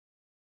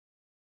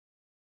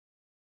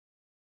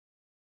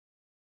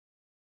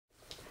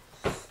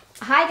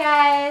Hi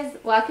guys,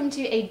 welcome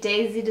to a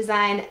Daisy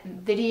Design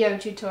video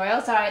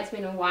tutorial. Sorry it's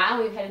been a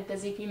while, we've had a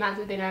busy few months.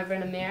 We've been over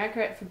in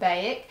America at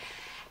FAB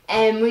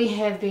and we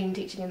have been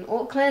teaching in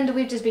Auckland.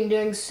 We've just been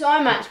doing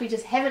so much, we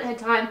just haven't had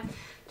time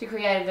to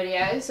create a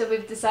video, so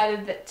we've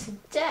decided that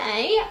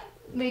today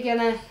we're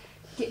gonna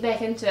get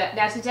back into it.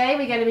 Now today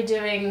we're going to be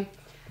doing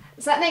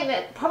something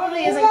that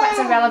probably isn't quite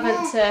so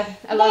relevant to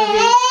a lot of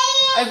you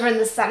over in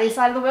the sunny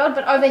side of the world,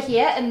 but over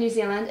here in New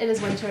Zealand it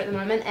is winter at the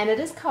moment and it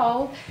is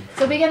cold,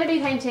 so we're going to be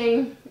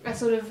painting a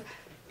sort of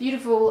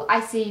beautiful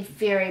icy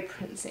fairy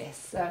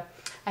princess. So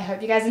I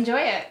hope you guys enjoy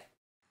it.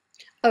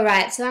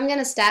 Alright, so I'm going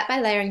to start by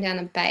layering down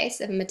a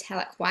base of a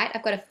metallic white.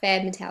 I've got a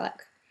FAB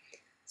metallic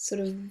sort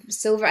of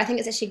silver. I think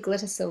it's actually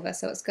glitter silver,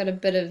 so it's got a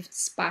bit of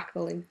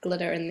sparkle and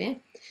glitter in there.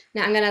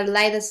 Now I'm going to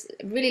lay this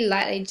really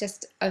lightly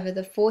just over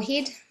the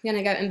forehead. I'm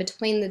going to go in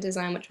between the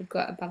design which we've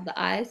got above the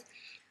eyes.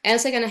 I'm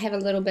also going to have a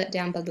little bit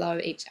down below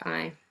each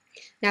eye.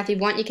 Now if you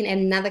want, you can add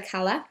another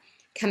colour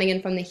coming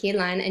in from the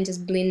hairline and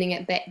just blending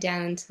it back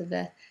down into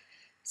the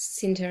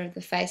centre of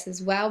the face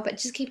as well, but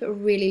just keep it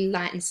really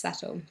light and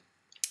subtle.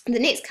 The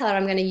next colour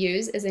I'm going to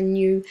use is a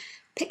new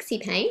Pixie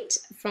paint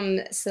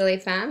from Silly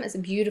Farm. It's a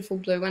beautiful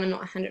blue one. I'm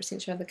not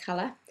 100% sure of the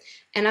colour.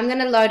 And I'm going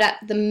to load up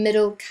the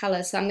middle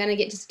colour. So I'm going to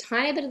get just a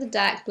tiny bit of the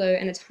dark blue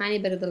and a tiny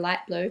bit of the light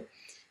blue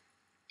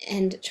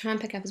and try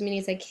and pick up as many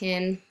as I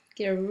can.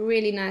 Get a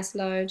really nice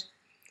load.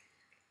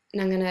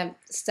 And I'm going to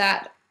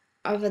start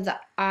over the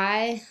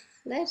eyelid.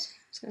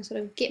 Just going to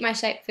sort of get my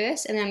shape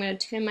first, and then I'm going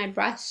to turn my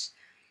brush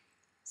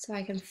so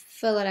I can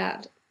fill it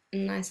out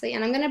nicely.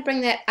 And I'm going to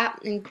bring that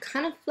up and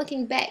kind of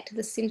flicking back to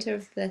the centre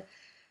of the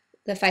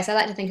face. I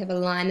like to think of a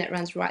line that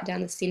runs right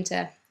down the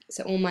centre,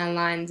 so all my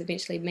lines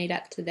eventually meet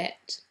up to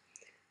that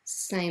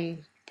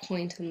same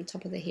point on the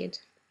top of the head.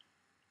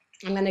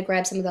 I'm going to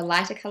grab some of the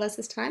lighter colours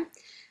this time,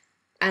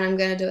 and I'm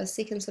going to do a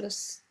second sort of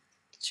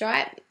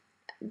stripe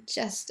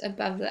just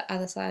above the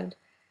other side,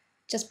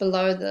 just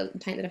below the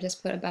paint that I've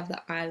just put above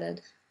the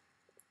eyelid.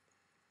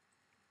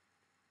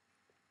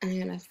 And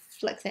I'm going to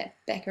flick that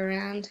back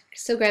around,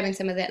 still grabbing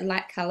some of that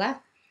light colour.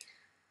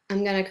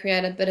 I'm going to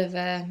create a bit of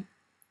a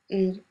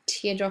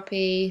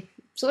teardroppy,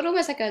 sort of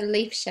almost like a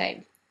leaf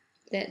shape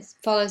that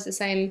follows the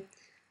same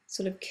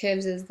sort of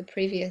curves as the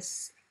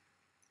previous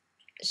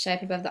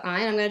shape above the eye,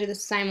 and I'm going to do the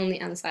same on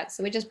the other side.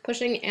 So we're just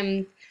pushing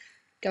and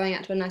going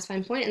out to a nice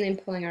fine point and then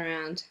pulling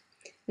around.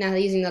 Now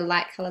using the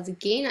light colours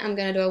again, I'm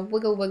going to do a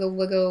wiggle, wiggle,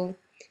 wiggle,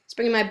 just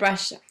bringing my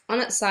brush on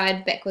its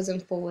side backwards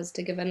and forwards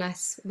to give a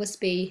nice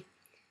wispy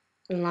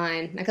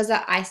line. Now because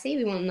they're icy,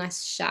 we want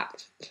nice sharp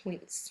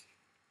points.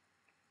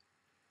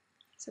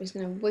 So I'm just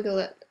going to wiggle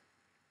it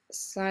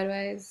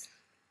sideways.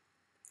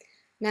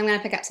 Now I'm going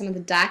to pick up some of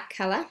the dark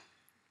colour,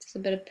 just a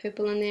bit of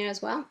purple in there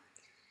as well,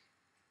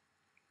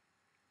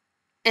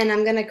 and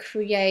I'm going to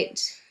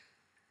create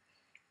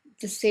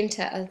the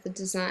centre of the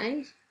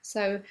design.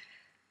 So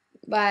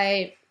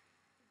by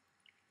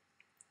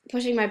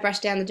pushing my brush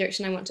down the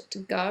direction I want it to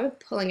go,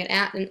 pulling it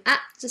out and up,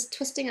 just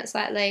twisting it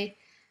slightly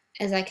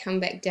as I come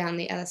back down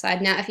the other side.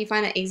 Now if you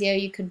find it easier,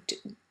 you could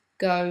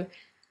go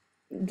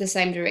the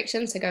same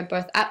direction, so go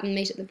both up and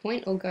meet at the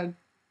point, or go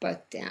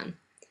both down.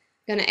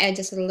 I'm going to add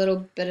just a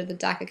little bit of the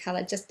darker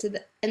colour just to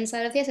the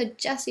inside of here, so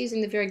just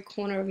using the very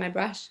corner of my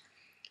brush,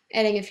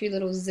 adding a few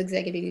little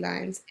zigzaggedy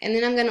lines. And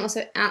then I'm going to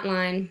also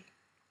outline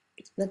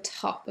the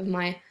top of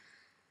my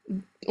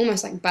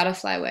almost like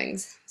butterfly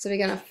wings. So we're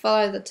going to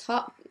follow the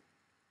top,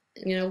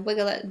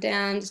 wiggle it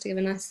down just to give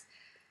a nice,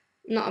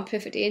 not a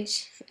perfect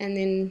edge, and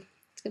then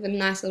give a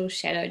nice little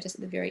shadow just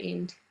at the very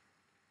end.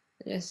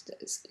 Just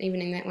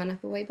evening that one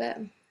up a wee bit.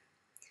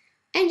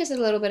 And just a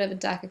little bit of a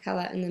darker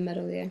colour in the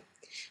middle there.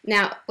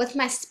 Now with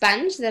my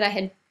sponge that I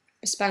had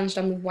sponged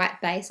on the white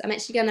base, I'm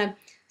actually going to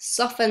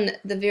soften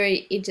the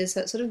very edges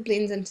so it sort of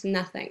blends into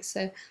nothing.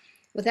 So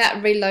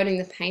without reloading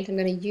the paint, I'm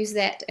going to use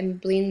that and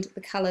blend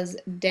the colours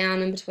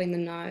down in between the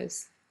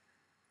nose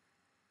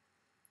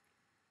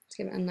to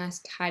give it a nice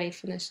tidy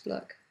finished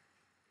look.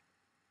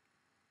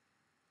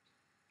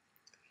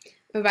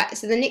 Alright,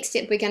 so the next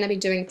step we're going to be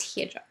doing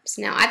teardrops.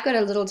 Now I've got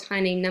a little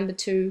tiny number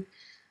 2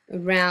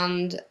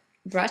 round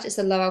brush. It's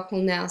a Leow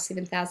Cornell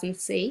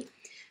 7000C,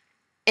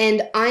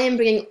 and I am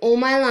bringing all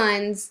my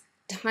lines,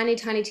 tiny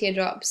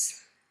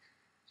teardrops,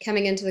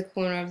 coming into the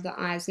corner of the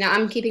eyes. Now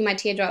I'm keeping my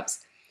teardrops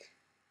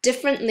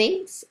different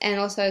lengths and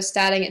also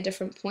starting at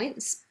different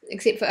points,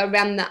 except for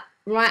around the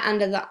right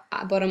under the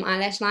bottom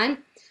eyelash line.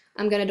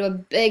 I'm going to do a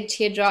big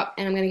teardrop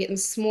and I'm going to get them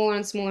smaller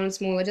and smaller and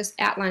smaller, just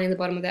outlining the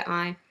bottom of their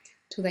eye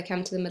till they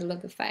come to the middle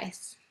of the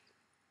face.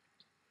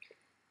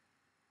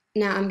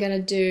 Now I'm going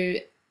to do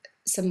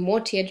some more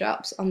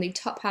teardrops on the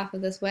top half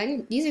of this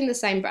wing using the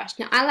same brush.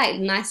 Now I like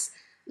nice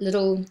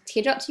little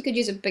teardrops. You could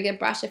use a bigger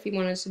brush if you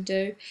wanted to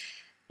do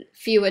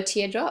fewer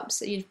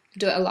teardrops. You'd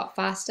do it a lot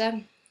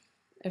faster.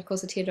 Of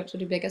course the teardrops would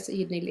be bigger, so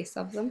you'd need less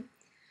of them.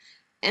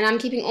 And I'm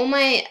keeping all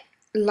my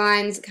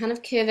lines kind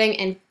of curving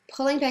and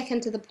pulling back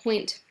into the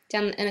point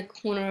down the inner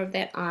corner of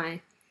that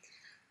eye.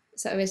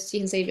 So as you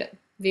can see,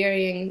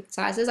 varying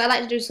sizes. I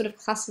like to do sort of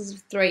clusters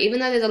of 3. Even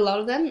though there's a lot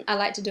of them, I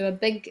like to do a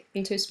big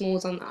and 2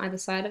 smalls on either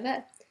side of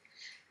it.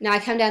 Now I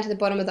come down to the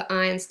bottom of the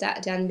eye and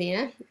start down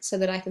there so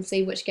that I can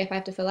see which gap I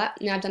have to fill up.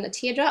 Now I've done a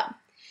teardrop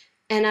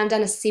and I've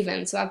done a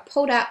 7. So I've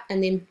pulled up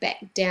and then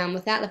back down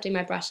without lifting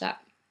my brush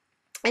up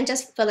and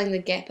just filling the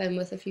gap in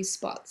with a few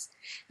spots.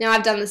 Now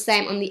I've done the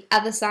same on the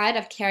other side.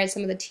 I've carried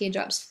some of the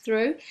teardrops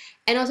through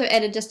and also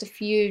added just a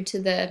few to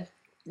the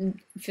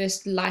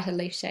first lighter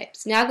leaf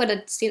shapes. Now I've got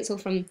a stencil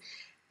from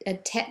a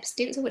tap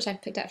stencil which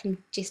I've picked up from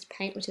Just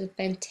Paint, which is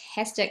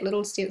fantastic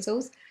little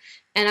stencils,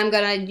 and I'm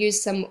going to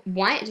use some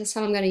white. This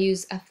time I'm going to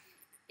use a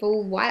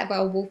full white. I've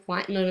got a Wolfe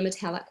White, not a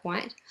metallic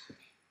white,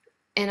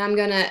 and I'm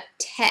going to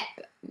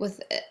tap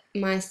with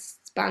my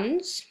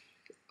sponge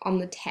on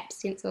the tap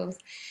stencils.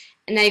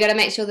 And now you've got to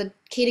make sure the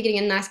key to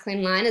getting a nice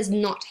clean line is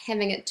not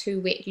having it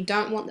too wet. You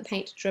don't want the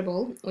paint to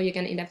dribble or you're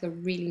going to end up with a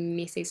really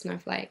messy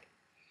snowflake.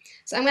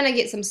 So I'm going to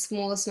get some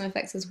smaller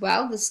snowflakes as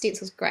well. The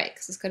stencil's great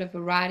because it's got a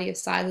variety of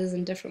sizes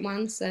and different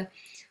ones, so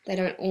they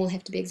don't all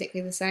have to be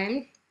exactly the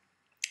same.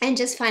 And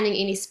just finding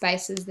any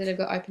spaces that have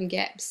got open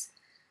gaps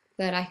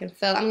that I can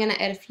fill. I'm going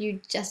to add a few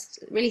just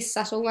really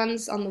subtle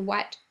ones on the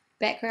white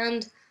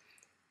background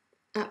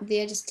up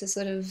there just to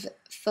sort of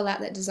fill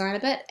out that design a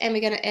bit. And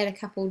we're going to add a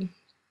couple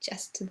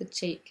just to the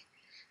cheek.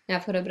 Now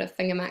I've put a bit of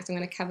finger marks. I'm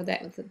going to cover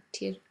that with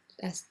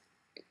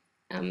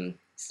a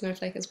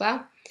snowflake as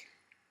well.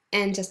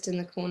 And just in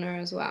the corner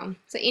as well.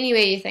 So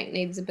anywhere you think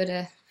needs a bit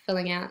of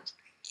filling out.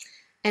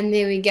 And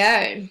there we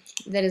go.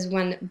 That is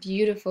one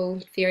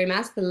beautiful fairy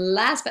mask. The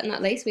last but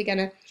not least, we're going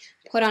to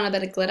put on a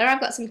bit of glitter.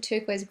 I've got some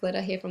turquoise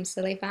glitter here from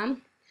Silly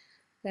Farm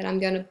that I'm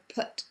going to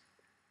put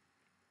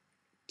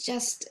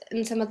just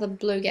in some of the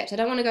blue gaps. I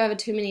don't want to go over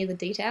too many of the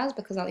details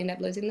because I'll end up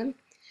losing them.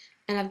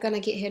 And I've got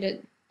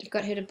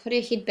her to put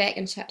her head back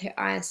and shut her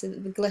eyes so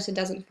that the glitter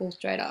doesn't fall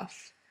straight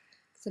off.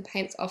 So the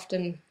paint's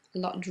often a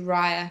lot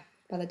drier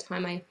by the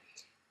time I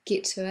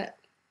get to it.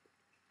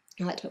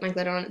 I like to put my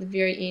glitter on at the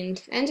very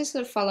end and just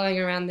sort of following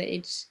around the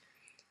edge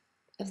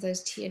of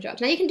those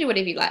teardrops. Now you can do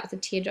whatever you like with the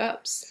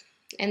teardrops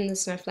and the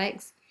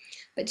snowflakes,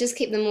 but just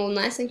keep them all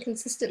nice and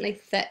consistently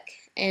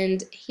thick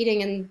and heading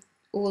in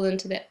all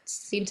into that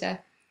centre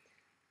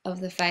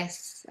of the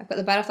face. I've got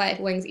the butterfly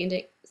wings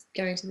ending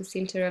going to the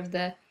centre of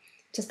the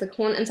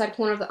inside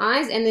corner of the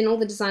eyes, and then all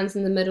the designs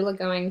in the middle are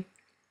going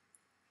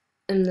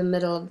in the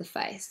middle of the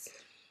face.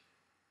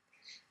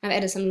 I've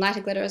added some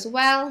lighter glitter as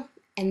well,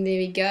 and there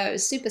we go,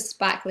 super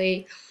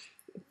sparkly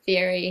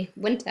fairy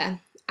winter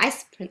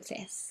ice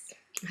princess.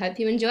 I hope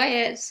you enjoy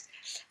it.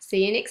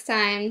 See you next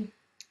time.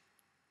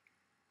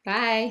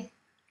 Bye.